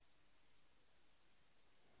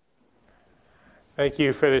Thank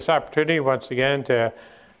you for this opportunity once again to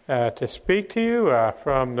speak to you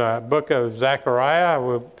from the book of Zechariah.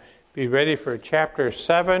 We'll be ready for chapter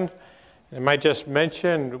 7. I might just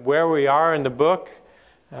mention where we are in the book.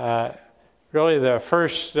 Really the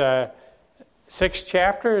first 6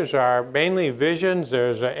 chapters are mainly visions.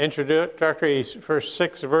 There's an introductory first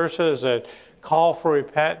 6 verses that call for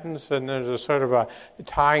repentance, and there's a sort of a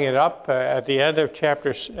tying it up at the end of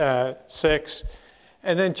chapter 6.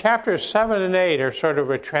 And then chapters 7 and 8 are sort of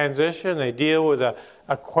a transition. They deal with a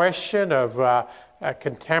question of a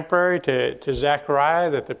contemporary to Zechariah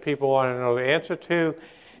that the people want to know the answer to.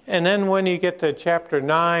 And then when you get to chapter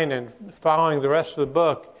 9 and following the rest of the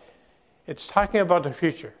book, it's talking about the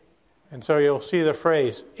future. And so you'll see the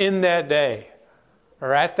phrase, in that day,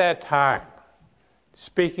 or at that time,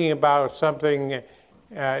 speaking about something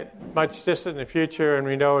much distant in the future, and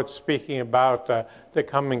we know it's speaking about the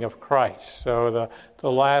coming of Christ. So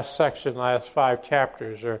the last section, last 5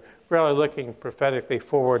 chapters are really looking prophetically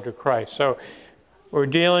forward to Christ. So we're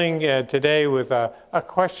dealing today with a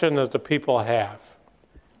question that the people have.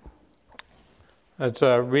 Let's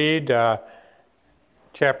read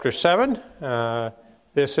chapter 7.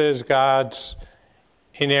 This is God's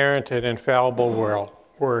inerrant and infallible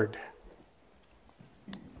word.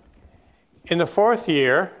 In the 4th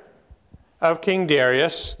year of King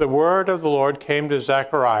Darius, the word of the Lord came to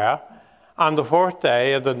Zechariah on the 4th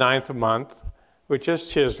day of the 9th month, which is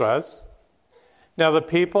Chislev. Now the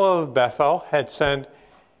people of Bethel had sent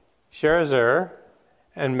Sherezer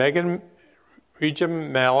and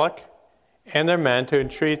Megan-Regemelech and their men to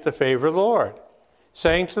entreat the favor of the Lord,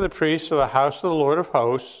 saying to the priests of the house of the Lord of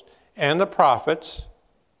hosts and the prophets,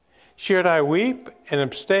 should I weep and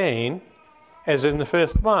abstain as in the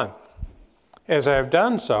 5th month, as I have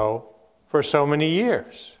done so for so many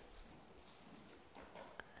years?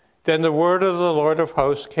 Then the word of the Lord of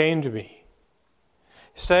hosts came to me.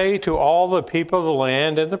 Say to all the people of the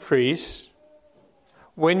land and the priests,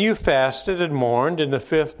 when you fasted and mourned in the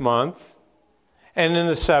 5th month and in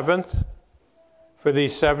the 7th for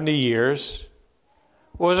these 70 years,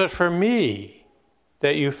 was it for me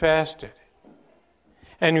that you fasted?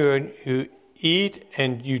 And you eat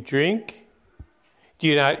and you drink? Do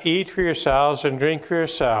you not eat for yourselves and drink for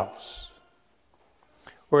yourselves?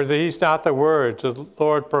 Were these not the words the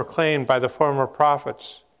Lord proclaimed by the former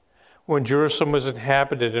prophets when Jerusalem was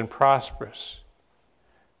inhabited and prosperous,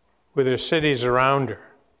 with her cities around her,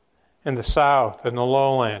 and the south and the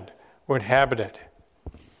lowland were inhabited?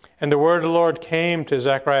 And the word of the Lord came to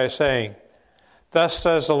Zechariah, saying, thus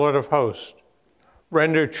says the Lord of hosts,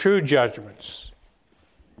 render true judgments,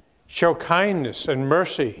 show kindness and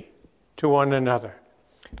mercy to one another.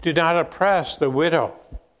 Do not oppress the widow,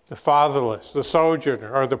 the fatherless, the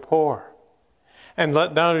sojourner, or the poor. And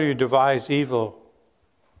let none of you devise evil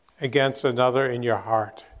against another in your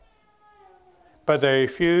heart. But they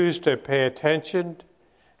refused to pay attention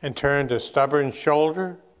and turned a stubborn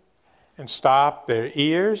shoulder and stopped their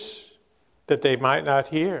ears that they might not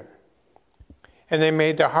hear. And they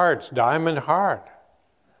made their hearts diamond hard,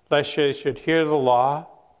 lest they should hear the law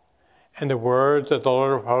and the words that the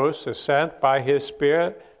Lord of hosts has sent by his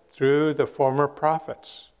Spirit through the former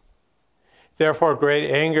prophets. Therefore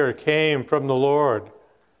great anger came from the Lord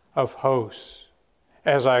of hosts.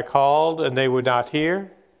 As I called, and they would not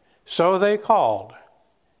hear, so they called,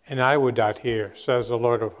 and I would not hear, says the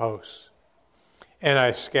Lord of hosts. And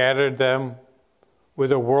I scattered them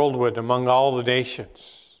with a whirlwind among all the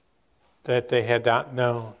nations that they had not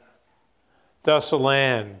known. Thus the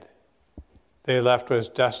land they left was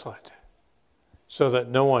desolate, so that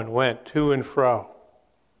no one went to and fro,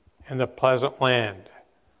 and the pleasant land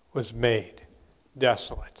was made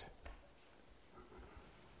desolate.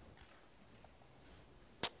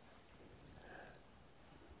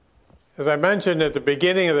 As I mentioned at the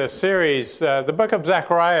beginning of this series, the book of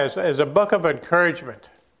Zechariah is a book of encouragement.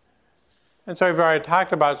 And so we've already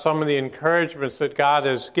talked about some of the encouragements that God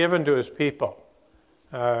has given to his people.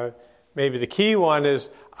 Maybe the key one is,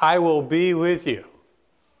 I will be with you.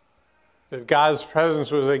 That God's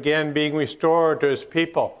presence was again being restored to his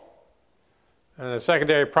people. And the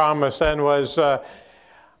secondary promise then was,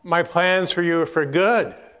 my plans for you are for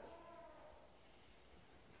good.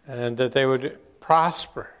 And that they would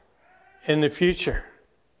prosper in the future.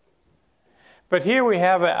 But here we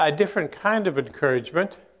have a different kind of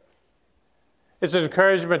encouragement. It's an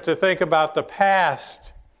encouragement to think about the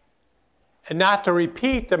past and not to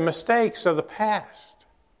repeat the mistakes of the past.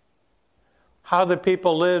 How the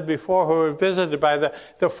people lived before who were visited by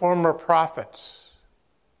the former prophets.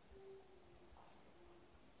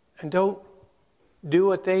 And don't do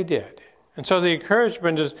what they did. And so the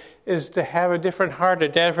encouragement is to have a different heart, a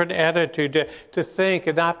different attitude, to think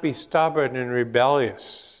and not be stubborn and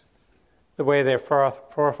rebellious the way their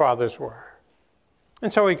forefathers were.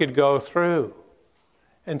 And so we could go through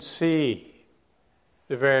and see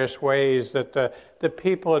the various ways that the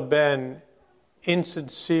people had been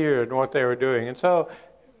insincere in what they were doing. And so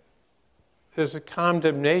there's a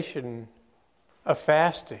condemnation of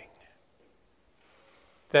fasting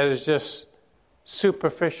that is just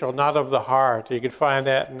superficial, not of the heart. You can find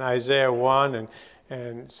that in Isaiah 1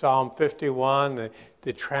 and Psalm 51,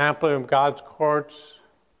 the trampling of God's courts,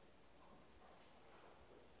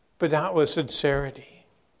 but not with sincerity.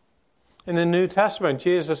 In the New Testament,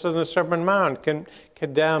 Jesus in the Sermon on the Mount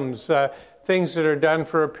condemns things that are done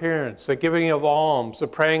for appearance, the giving of alms, the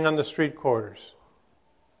praying on the street corners,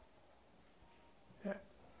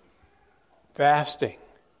 fasting,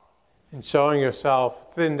 and showing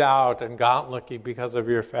yourself thinned out and gauntletty because of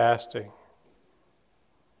your fasting.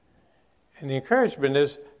 And the encouragement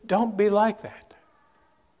is, don't be like that.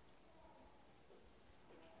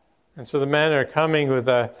 And so the men are coming with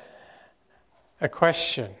a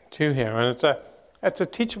question to him, and it's a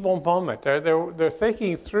teachable moment. They're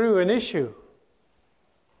thinking through an issue,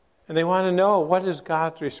 and they want to know, what is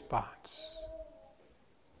God's response?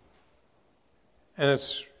 And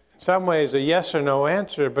it's in some ways a yes or no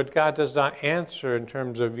answer, but God does not answer in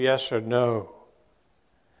terms of yes or no,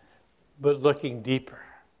 but looking deeper.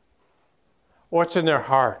 What's in their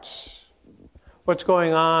hearts? What's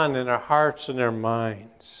going on in their hearts and their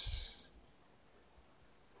minds?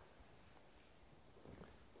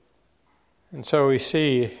 And so we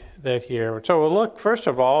see that here. So we'll look, first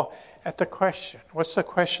of all, at the question. What's the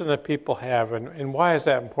question that people have, and why is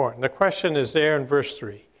that important? The question is there in verse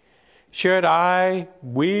 3. Should I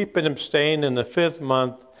weep and abstain in the 5th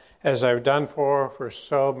month as I've done for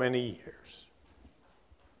so many years?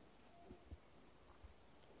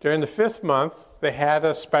 During the 5th month, they had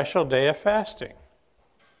a special day of fasting.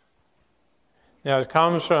 Now, it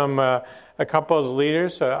comes from a couple of the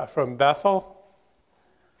leaders from Bethel,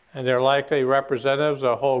 and they're likely representatives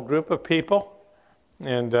of a whole group of people.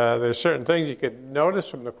 And there's certain things you could notice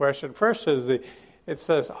from the question. First is it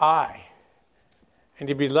says I. And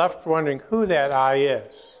you'd be left wondering who that I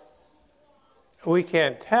is. We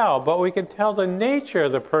can't tell, but we can tell the nature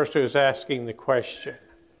of the person who's asking the question.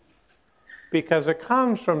 Because it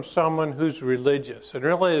comes from someone who's religious and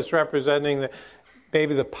really is representing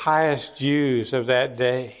maybe the pious Jews of that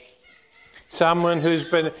day. Someone who's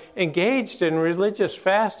been engaged in religious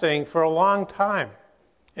fasting for a long time.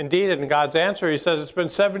 Indeed, in God's answer, he says it's been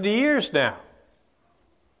 70 years now.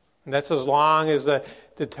 And that's as long as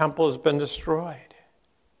the temple has been destroyed.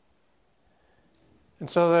 And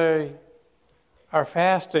so they are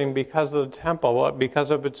fasting because of the temple, because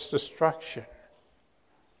of its destruction.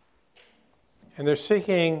 And they're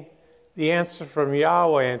seeking the answer from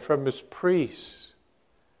Yahweh and from his priests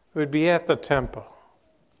who would be at the temple.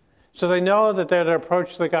 So they know that they're to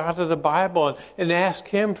approach the God of the Bible and ask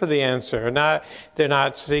him for the answer. They're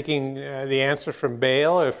not seeking the answer from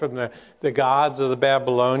Baal or from the gods of the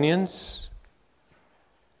Babylonians.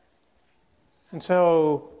 And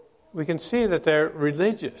so we can see that they're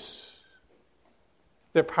religious.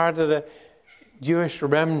 They're part of the Jewish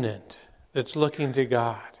remnant that's looking to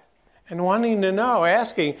God and wanting to know,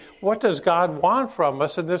 asking, what does God want from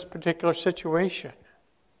us in this particular situation?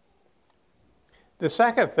 The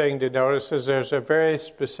second thing to notice is there's a very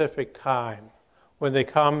specific time when they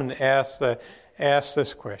come and ask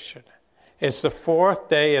this question. It's the 4th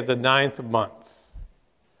day of the 9th month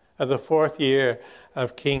of the 4th year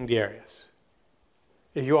of King Darius.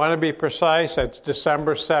 If you want to be precise, that's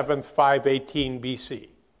December 7th, 518 BC.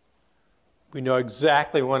 We know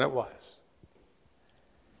exactly when it was.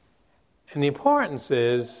 And the importance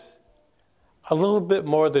is, a little bit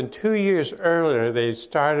more than 2 years earlier, they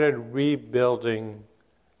started rebuilding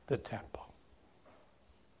the temple.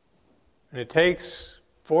 And it takes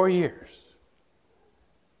 4 years.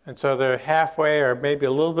 And so they're halfway, or maybe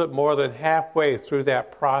a little bit more than halfway through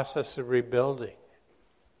that process of rebuilding.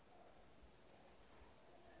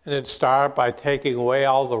 And it started by taking away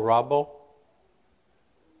all the rubble,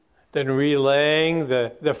 then relaying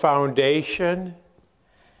the foundation.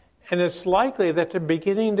 And it's likely that they're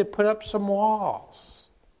beginning to put up some walls.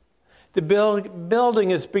 The building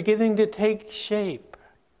is beginning to take shape.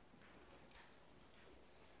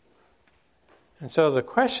 And so the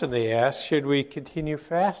question they asked, should we continue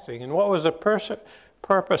fasting? And what was the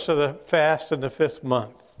purpose of the fast in the 5th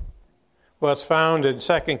month? Well, it's found in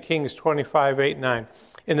 2 Kings 25:8-9.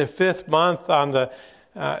 In the 5th month, on the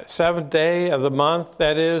 7th day of the month,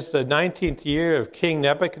 that is the 19th year of King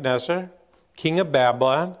Nebuchadnezzar, king of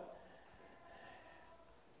Babylon,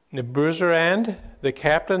 Nebuzaradan, the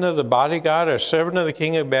captain of the bodyguard, or servant of the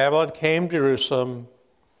king of Babylon, came to Jerusalem.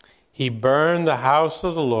 He burned the house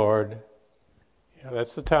of the Lord,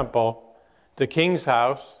 that's the temple, the king's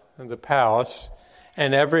house and the palace,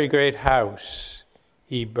 and every great house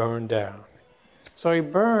he burned down. So he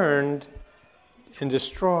burned and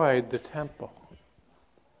destroyed the temple.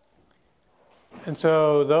 And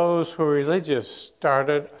so those who were religious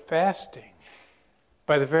started fasting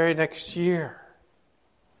by the very next year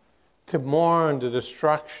to mourn the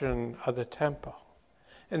destruction of the temple.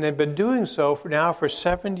 And they've been doing so for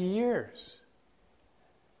 70 years.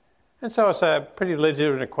 And so it's a pretty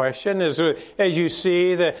legitimate question. As you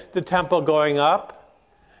see the temple going up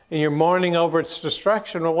and you're mourning over its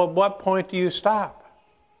destruction, well, at what point do you stop?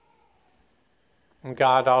 And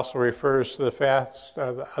God also refers to the fast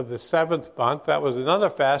of the seventh month. That was another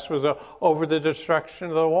fast, was over the destruction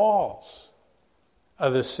of the walls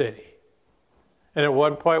of the city. And at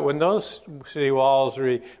one point, when those city walls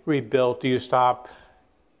are rebuilt, do you stop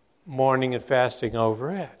mourning and fasting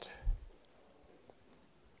over it?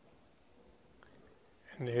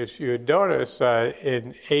 And as you notice,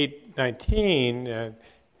 in 8:19,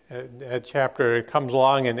 that chapter, it comes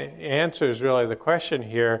along and answers really the question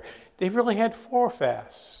here. They really had 4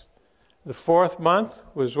 fasts. The 4th month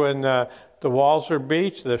was when the walls were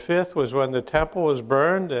breached. The 5th was when the temple was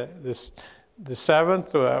burned. The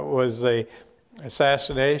 7th was the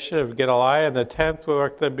assassination of Gedaliah, and the 10th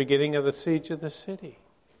was the beginning of the siege of the city.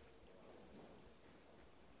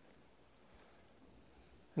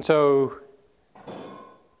 And so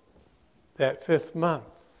that 5th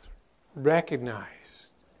month recognized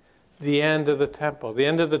the end of the temple, the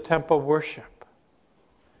end of the temple worship.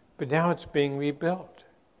 But now it's being rebuilt.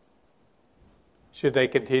 Should they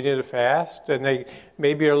continue to fast? And they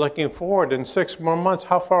maybe are looking forward in 6 more months.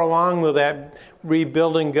 How far along will that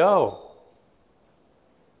rebuilding go?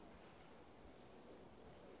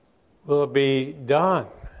 Will it be done?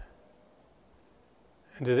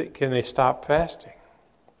 And can they stop fasting?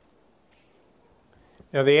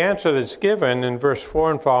 Now the answer that's given in verse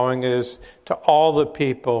 4 and following is to all the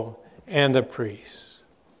people and the priests.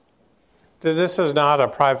 This is not a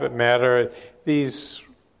private matter. These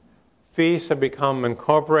feasts have become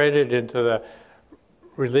incorporated into the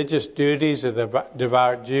religious duties of the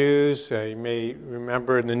devout Jews. You may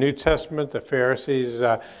remember in the New Testament, the Pharisees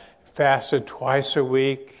fasted twice a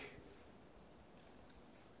week.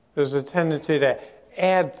 There's a tendency to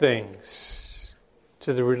add things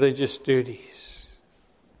to the religious duties.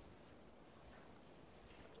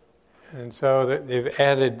 And so they've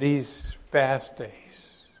added these fast days.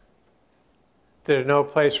 There's no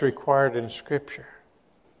place required in Scripture.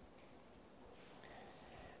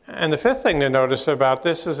 And the 5th thing to notice about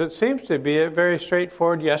this is it seems to be a very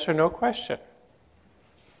straightforward yes or no question.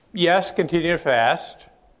 Yes, continue to fast.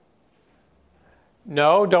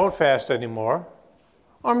 No, don't fast anymore.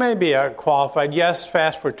 Or maybe a qualified yes,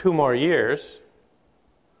 fast for 2 more years.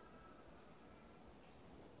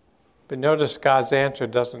 But notice God's answer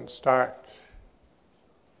doesn't start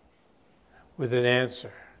with an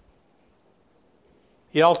answer.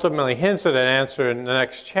 He ultimately hints at an answer in the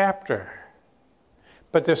next chapter.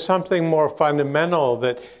 But there's something more fundamental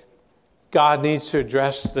that God needs to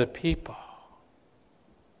address to the people.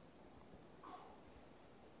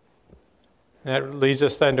 And that leads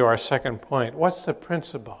us then to our second point. What's the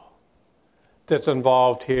principle that's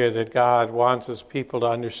involved here that God wants His people to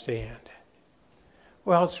understand?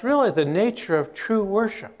 Well, it's really the nature of true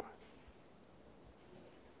worship.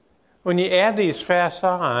 When you add these fasts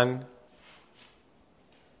on,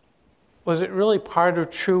 was it really part of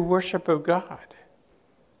true worship of God?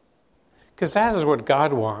 Because that is what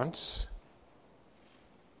God wants.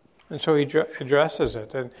 And so He addresses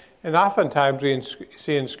it. And oftentimes we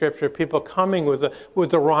see in Scripture people coming with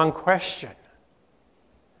the wrong question.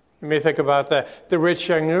 You may think about the rich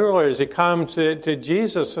young ruler as he comes to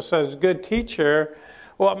Jesus and says, "Good teacher,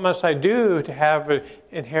 what must I do to have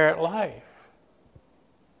inherit life?"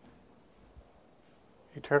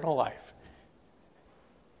 Eternal life.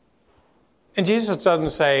 And Jesus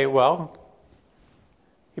doesn't say, well,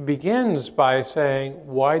 He begins by saying,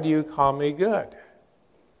 "Why do you call me good?"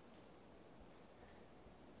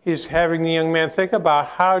 He's having the young man think about,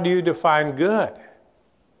 how do you define good?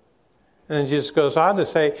 And then Jesus goes on to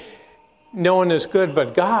say, no one is good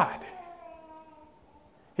but God.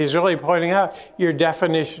 He's really pointing out, your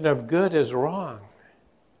definition of good is wrong.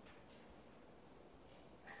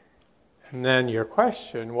 And then your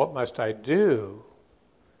question, what must I do?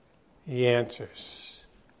 He answers,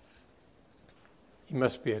 you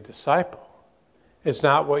must be a disciple. It's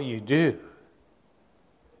not what you do,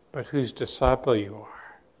 but whose disciple you are.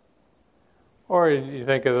 Or you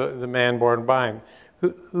think of the man born blind.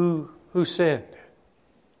 Who sinned?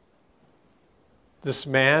 This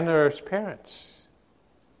man or his parents?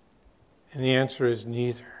 And the answer is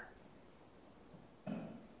neither.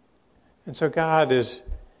 And so God is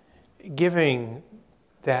giving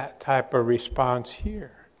that type of response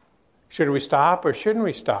here. Should we stop or shouldn't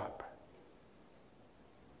we stop?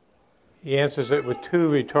 He answers it with two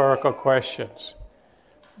rhetorical questions.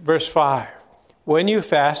 Verse 5. When you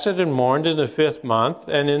fasted and mourned in the 5th month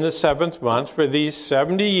and in the 7th month for these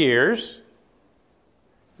 70 years,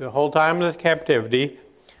 the whole time of the captivity,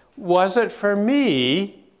 was it for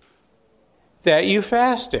me that you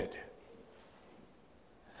fasted?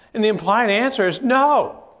 And the implied answer is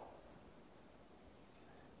no.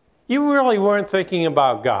 You really weren't thinking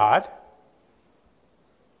about God.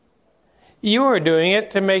 You were doing it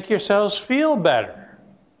to make yourselves feel better.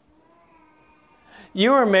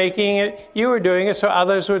 You were doing it so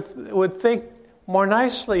others would think more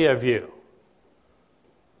nicely of you.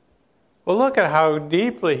 Well, look at how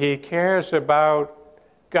deeply he cares about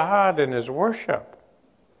God and his worship.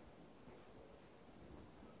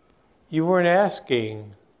 You weren't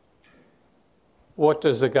asking, what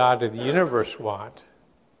does the God of the universe want?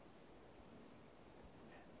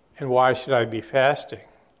 And why should I be fasting?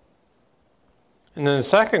 And then the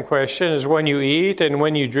second question is, when you eat and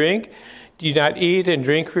when you drink, do you not eat and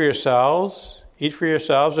drink for yourselves? Eat for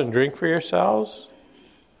yourselves and drink for yourselves?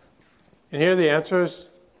 And here the answer is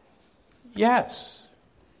yes.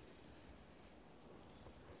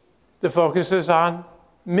 The focus is on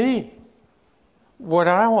me, what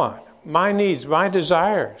I want, my needs, my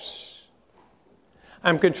desires.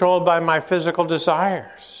 I'm controlled by my physical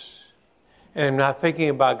desires, and I'm not thinking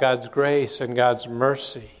about God's grace and God's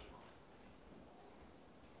mercy.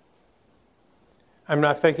 I'm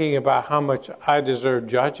not thinking about how much I deserve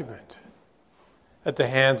judgment at the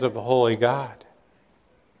hands of a holy God.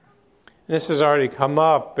 This has already come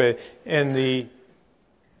up in the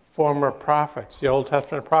former prophets, the Old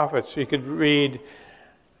Testament prophets. You could read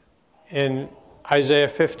in Isaiah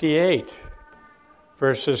 58,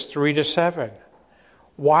 verses 3-7.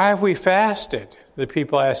 Why have we fasted? The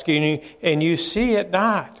people asking, and you see it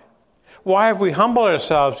not. Why have we humbled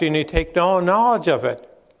ourselves, and you take no knowledge of it?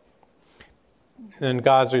 And then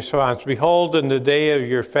God's response, behold, in the day of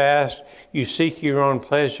your fast, you seek your own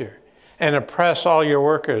pleasure and oppress all your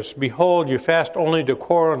workers. Behold, you fast only to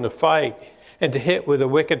quarrel and to fight and to hit with a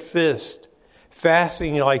wicked fist.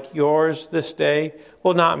 Fasting like yours this day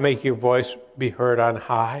will not make your voice be heard on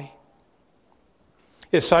high.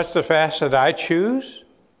 Is such the fast that I choose?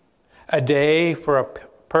 A day for a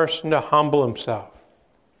person to humble himself?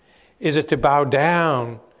 Is it to bow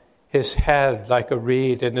down his head like a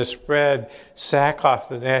reed and to spread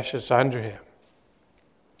sackcloth and ashes under him?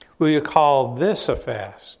 Will you call this a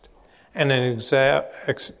fast and an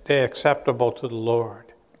day acceptable to the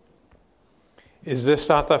Lord? Is this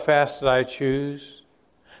not the fast that I choose?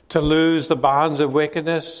 To loose the bonds of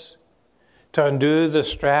wickedness, to undo the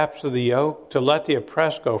straps of the yoke, to let the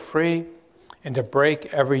oppressed go free, and to break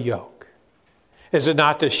every yoke? Is it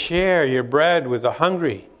not to share your bread with the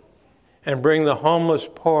hungry and bring the homeless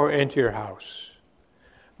poor into your house?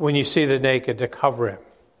 When you see the naked, to cover him,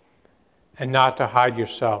 and not to hide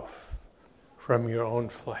yourself from your own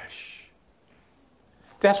flesh.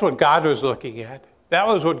 That's what God was looking at. That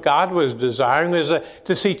was what God was desiring, was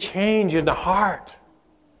to see change in the heart.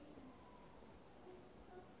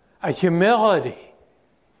 A humility.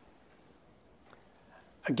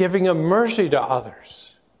 A giving of mercy to others.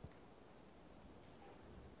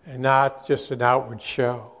 And not just an outward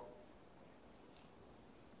show.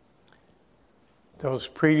 Those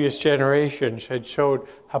previous generations had showed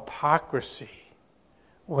hypocrisy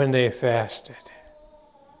when they fasted.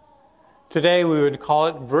 Today we would call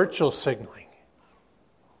it virtual signaling.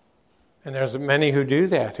 And there's many who do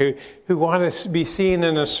that, who want to be seen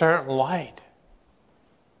in a certain light.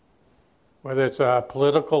 Whether it's a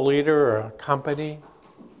political leader or a company.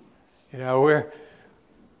 You know,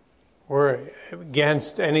 we're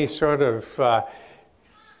against any sort of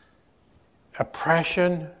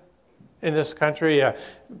oppression in this country,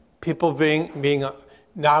 people being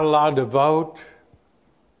not allowed to vote.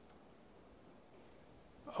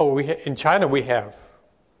 In China we have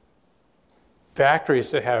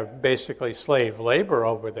factories that have basically slave labor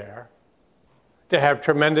over there. They have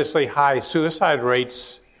tremendously high suicide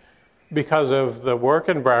rates because of the work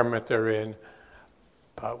environment they're in.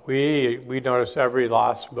 But we notice every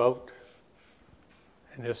lost vote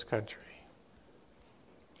in this country.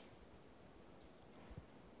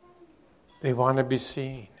 They want to be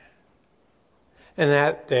seen. And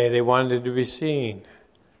that day they wanted to be seen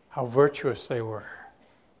how virtuous they were.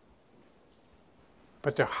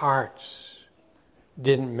 but their hearts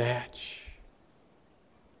didn't match.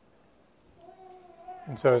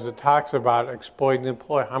 And so as it talks about exploiting the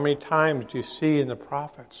employee, how many times do you see in the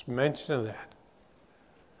prophets mention of that?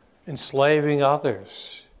 Enslaving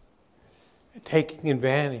others, taking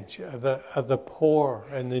advantage of the poor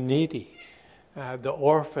and the needy, the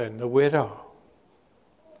orphan, the widow.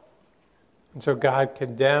 And so God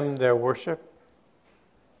condemned their worship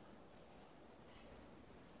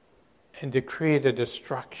and decreed a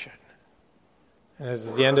destruction. And as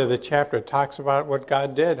at the end of the chapter, it talks about what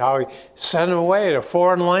God did, how He sent them away to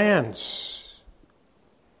foreign lands.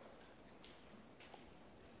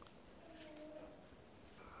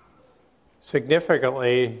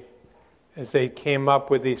 Significantly, as they came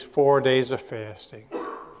up with these 4 days of fasting,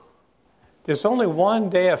 there's only one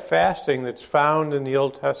day of fasting that's found in the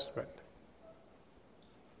Old Testament.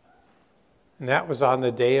 And that was on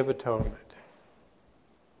the Day of Atonement.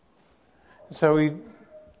 So we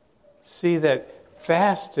see that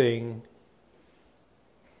fasting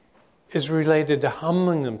is related to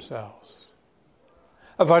humbling themselves,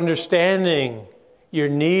 of understanding your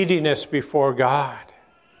neediness before God,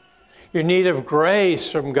 your need of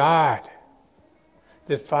grace from God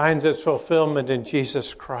that finds its fulfillment in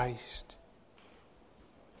Jesus Christ.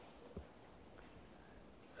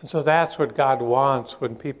 And so that's what God wants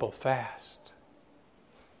when people fast,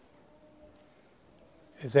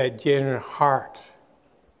 is that genuine heart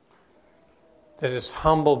that is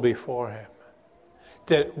humble before Him,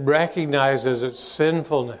 that recognizes its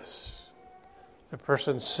sinfulness, the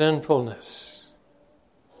person's sinfulness,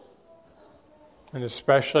 and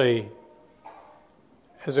especially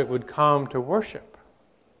as it would come to worship,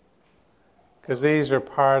 because these are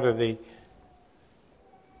part of the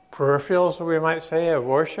peripherals, we might say, of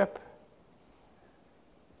worship.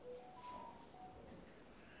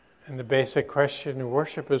 And the basic question in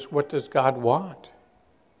worship is, what does God want?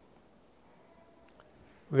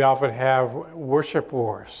 We often have worship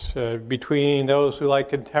wars between those who like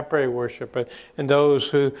contemporary worship and those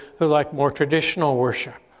who like more traditional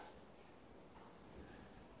worship.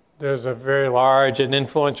 There's a very large and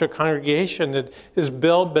influential congregation that has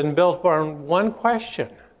been built on one question.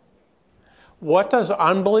 What does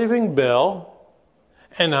unbelieving Bill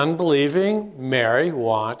and unbelieving Mary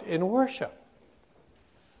want in worship?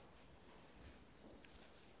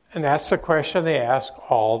 And that's the question they ask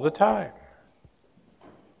all the time.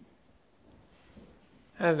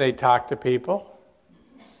 And they talk to people,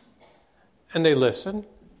 and they listen.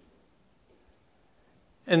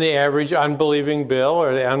 And the average unbelieving Bill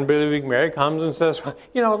or the unbelieving Mary comes and says,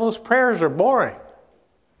 those prayers are boring.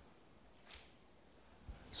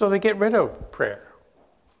 So they get rid of prayer.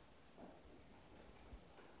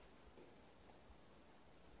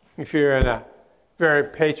 If you're in a very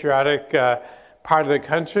patriotic part of the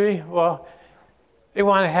country, well, they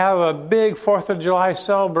want to have a big 4th of July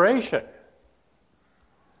celebration.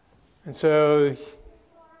 And so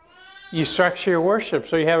you structure your worship.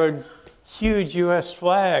 So you have a huge U.S.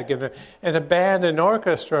 flag and a band and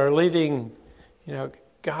orchestra are leading,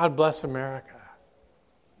 God Bless America.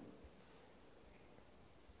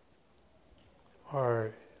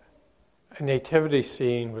 Or a nativity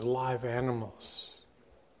scene with live animals.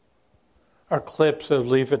 Or clips of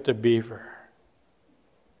Leave It to Beaver.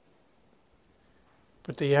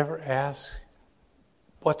 But do you ever ask,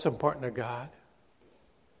 what's important to God?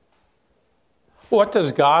 What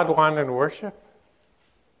does God want in worship?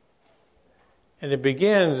 And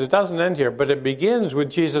it doesn't end here, but it begins with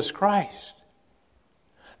Jesus Christ.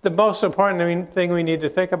 The most important thing we need to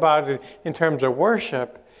think about in terms of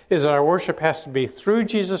worship is that our worship has to be through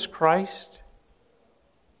Jesus Christ,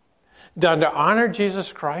 done to honor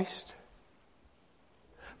Jesus Christ,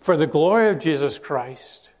 for the glory of Jesus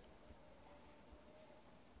Christ,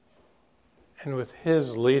 and with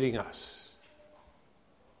His leading us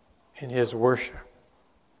in His worship.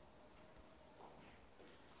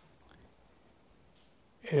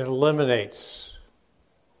 It eliminates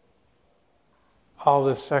all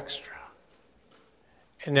this extra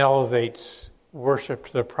and elevates worship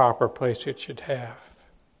to the proper place it should have.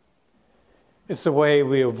 It's the way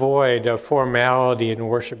we avoid a formality in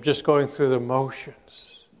worship, just going through the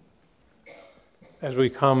motions as we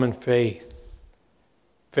come in faith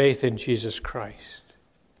in Jesus Christ,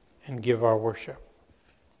 and give our worship.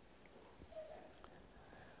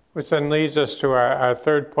 Which then leads us to our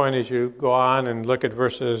third point as you go on and look at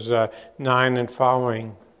verses 9 and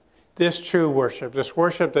following. This true worship, this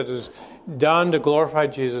worship that is done to glorify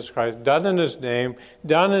Jesus Christ, done in His name,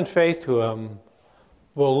 done in faith to Him,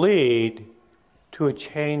 will lead to a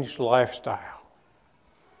changed lifestyle.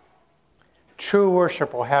 True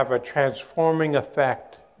worship will have a transforming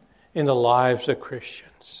effect in the lives of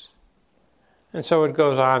Christians. And so it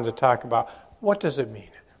goes on to talk about, what does it mean?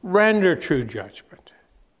 Render true judgment.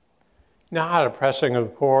 Not oppressing the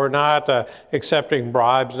poor, not accepting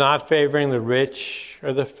bribes, not favoring the rich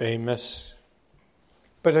or the famous,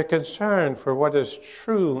 but a concern for what is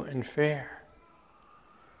true and fair.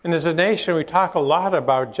 And as a nation, we talk a lot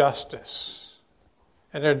about justice.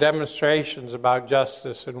 And there are demonstrations about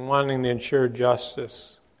justice and wanting to ensure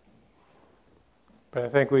justice. But I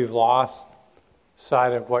think we've lost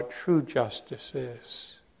sight of what true justice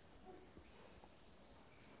is.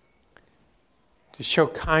 To show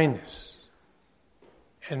kindness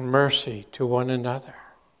and mercy to one another.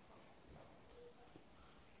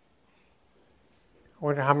 I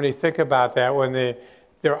wonder how many think about that when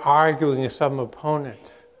they're arguing with some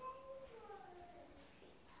opponent.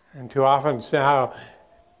 And too often now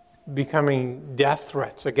becoming death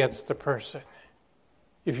threats against the person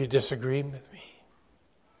if you disagree with me.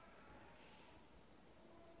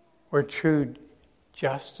 Where true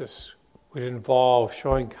justice would involve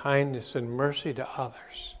showing kindness and mercy to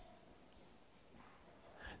others.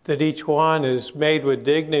 That each one is made with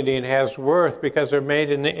dignity and has worth because they're made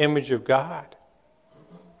in the image of God.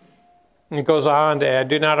 And it goes on to add,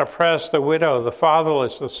 do not oppress the widow, the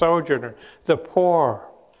fatherless, the sojourner, the poor.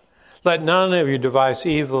 Let none of you devise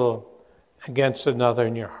evil against another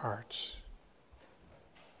in your hearts.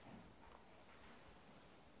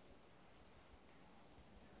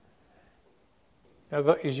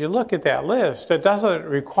 Now, as you look at that list, it doesn't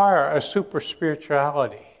require a super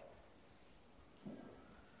spirituality.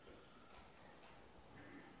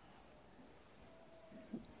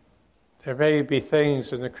 There may be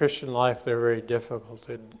things in the Christian life that are very difficult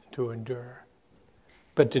to endure.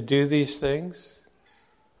 But to do these things,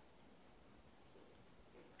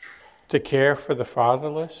 to care for the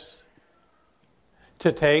fatherless,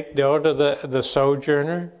 to take note of the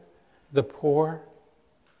sojourner, the poor,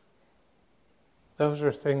 those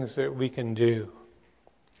are things that we can do.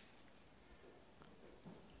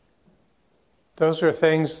 Those are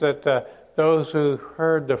things that those who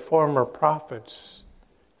heard the former prophets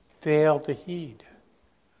failed to heed.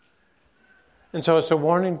 And so it's a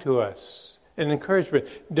warning to us, an encouragement.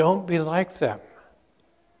 Don't be like them.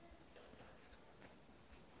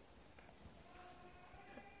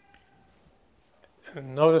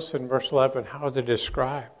 And notice in verse 11 how they're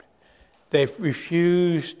described. They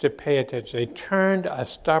refused to pay attention. They turned a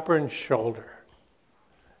stubborn shoulder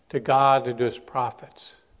to God and to his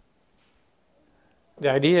prophets. The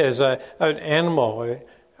idea is an animal,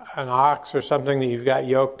 an ox or something that you've got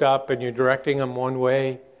yoked up and you're directing them one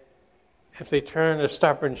way. If they turn a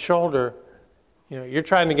stubborn shoulder, you're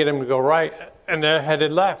trying to get them to go right and they're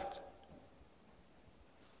headed left.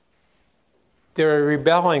 They're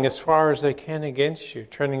rebelling as far as they can against you,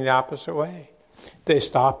 turning the opposite way. They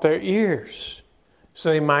stop their ears so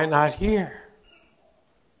they might not hear.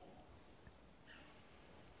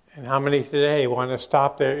 And how many today want to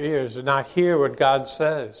stop their ears and not hear what God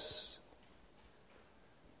says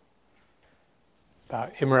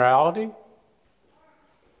about immorality,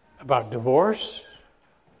 about divorce,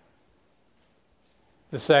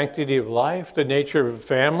 the sanctity of life, the nature of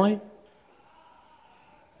family?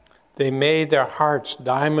 They made their hearts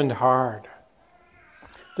diamond hard.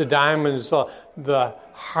 The diamond is the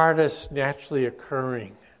hardest naturally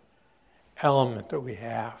occurring element that we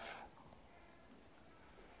have.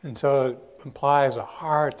 And so it implies a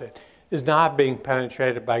heart that is not being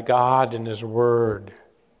penetrated by God and his word.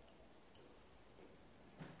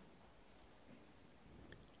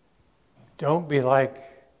 Don't be like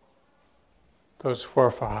those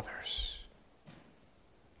forefathers.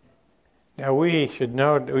 Now we should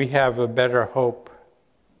know that we have a better hope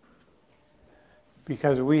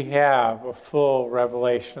because we have a full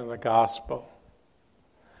revelation of the gospel.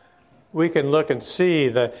 We can look and see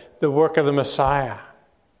the work of the Messiah.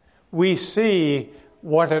 We see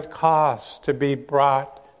what it costs to be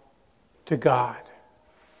brought to God.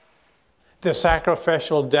 The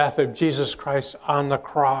sacrificial death of Jesus Christ on the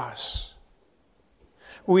cross.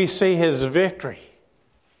 We see his victory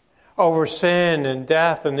over sin and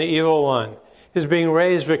death and the evil one, his being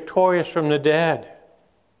raised victorious from the dead.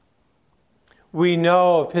 We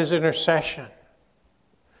know of his intercession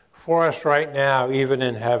for us right now, even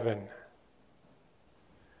in heaven.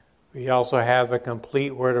 We also have the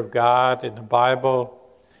complete Word of God in the Bible.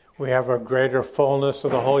 We have a greater fullness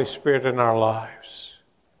of the Holy Spirit in our lives.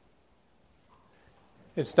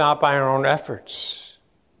 It's not by our own efforts,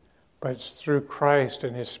 but it's through Christ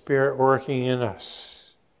and his Spirit working in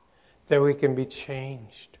us that we can be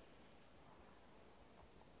changed,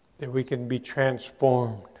 that we can be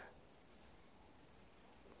transformed.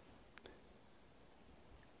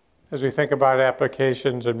 as we think about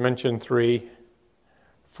applications, I'd mention 3.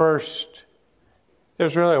 First,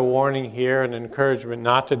 there's really a warning here and encouragement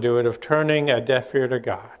not to do it, of turning a deaf ear to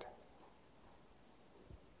God.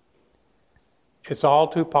 It's all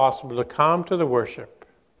too possible to come to the worship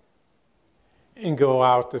and go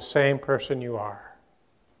out the same person you are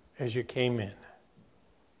as you came in.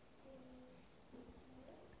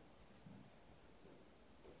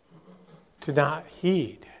 To not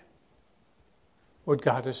heed what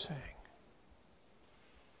God is saying.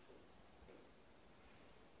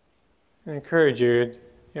 I encourage you,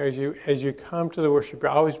 as you come to the worship,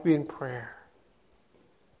 always be in prayer.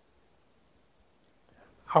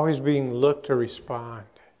 Always being looked to respond.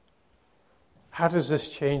 How does this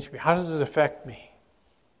change me? How does this affect me?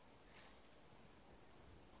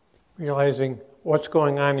 Realizing what's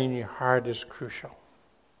going on in your heart is crucial.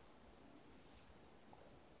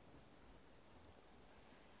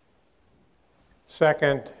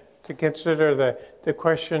 Second, to consider the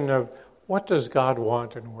question of what does God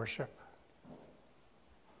want in worship?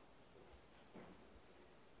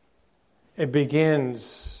 It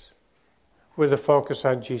begins with a focus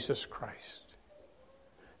on Jesus Christ.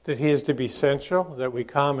 That He is to be central, that we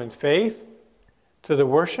come in faith to the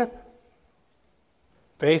worship,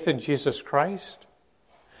 faith in Jesus Christ.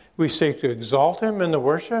 We seek to exalt Him in the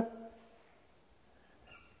worship,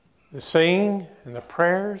 the singing and the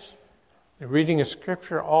prayers. The reading of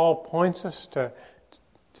Scripture all points us to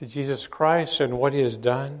Jesus Christ and what He has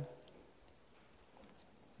done.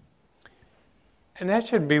 And that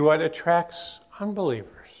should be what attracts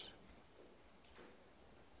unbelievers,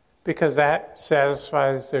 because that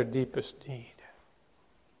satisfies their deepest need.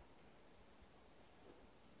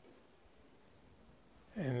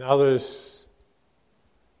 And others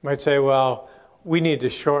might say, well, we need to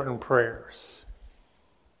shorten prayers.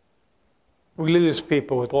 We lose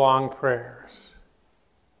people with long prayers.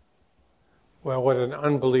 Well, what an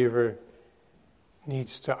unbeliever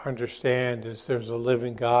needs to understand is there's a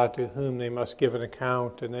living God to whom they must give an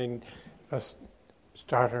account, and they must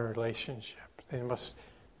start a relationship. They must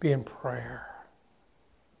be in prayer.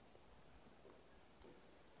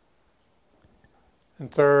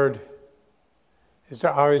 And third is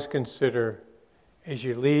to always consider, as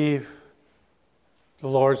you leave the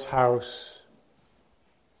Lord's house,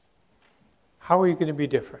 how are you going to be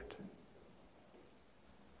different?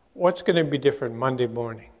 What's going to be different Monday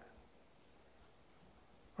morning?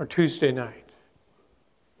 Or Tuesday night?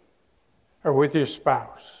 Or with your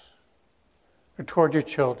spouse? Or toward your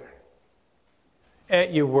children?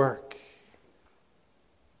 At your work?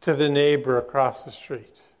 To the neighbor across the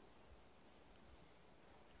street?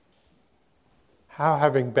 How,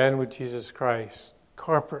 having been with Jesus Christ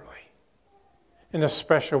corporately, in a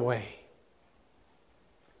special way,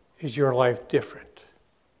 is your life different?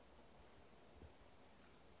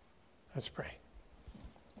 Let's pray.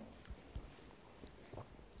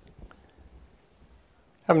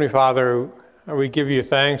 Heavenly Father, we give you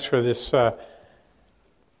thanks for this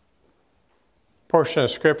portion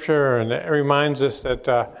of Scripture, and it reminds us that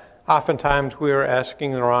oftentimes we are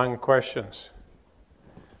asking the wrong questions.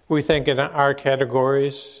 We think in our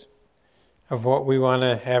categories of what we want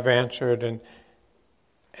to have answered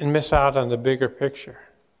and miss out on the bigger picture.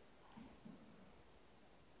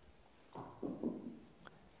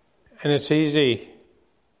 And it's easy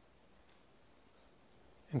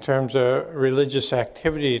in terms of religious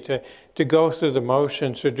activity to go through the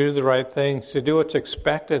motions, to do the right things, to do what's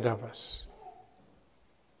expected of us.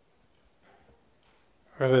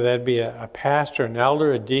 Whether that be a pastor, an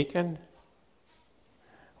elder, a deacon,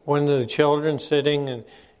 one of the children sitting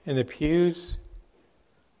in the pews.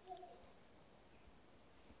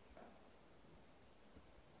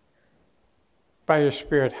 By your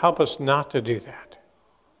Spirit, help us not to do that.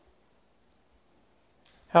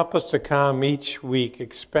 Help us to come each week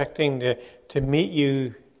expecting to meet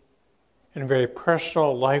you in a very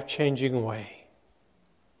personal, life-changing way.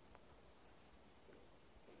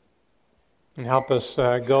 And help us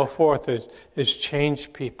go forth as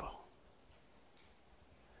changed people,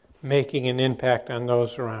 making an impact on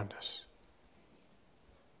those around us.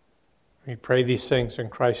 We pray these things in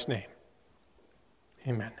Christ's name.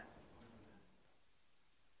 Amen.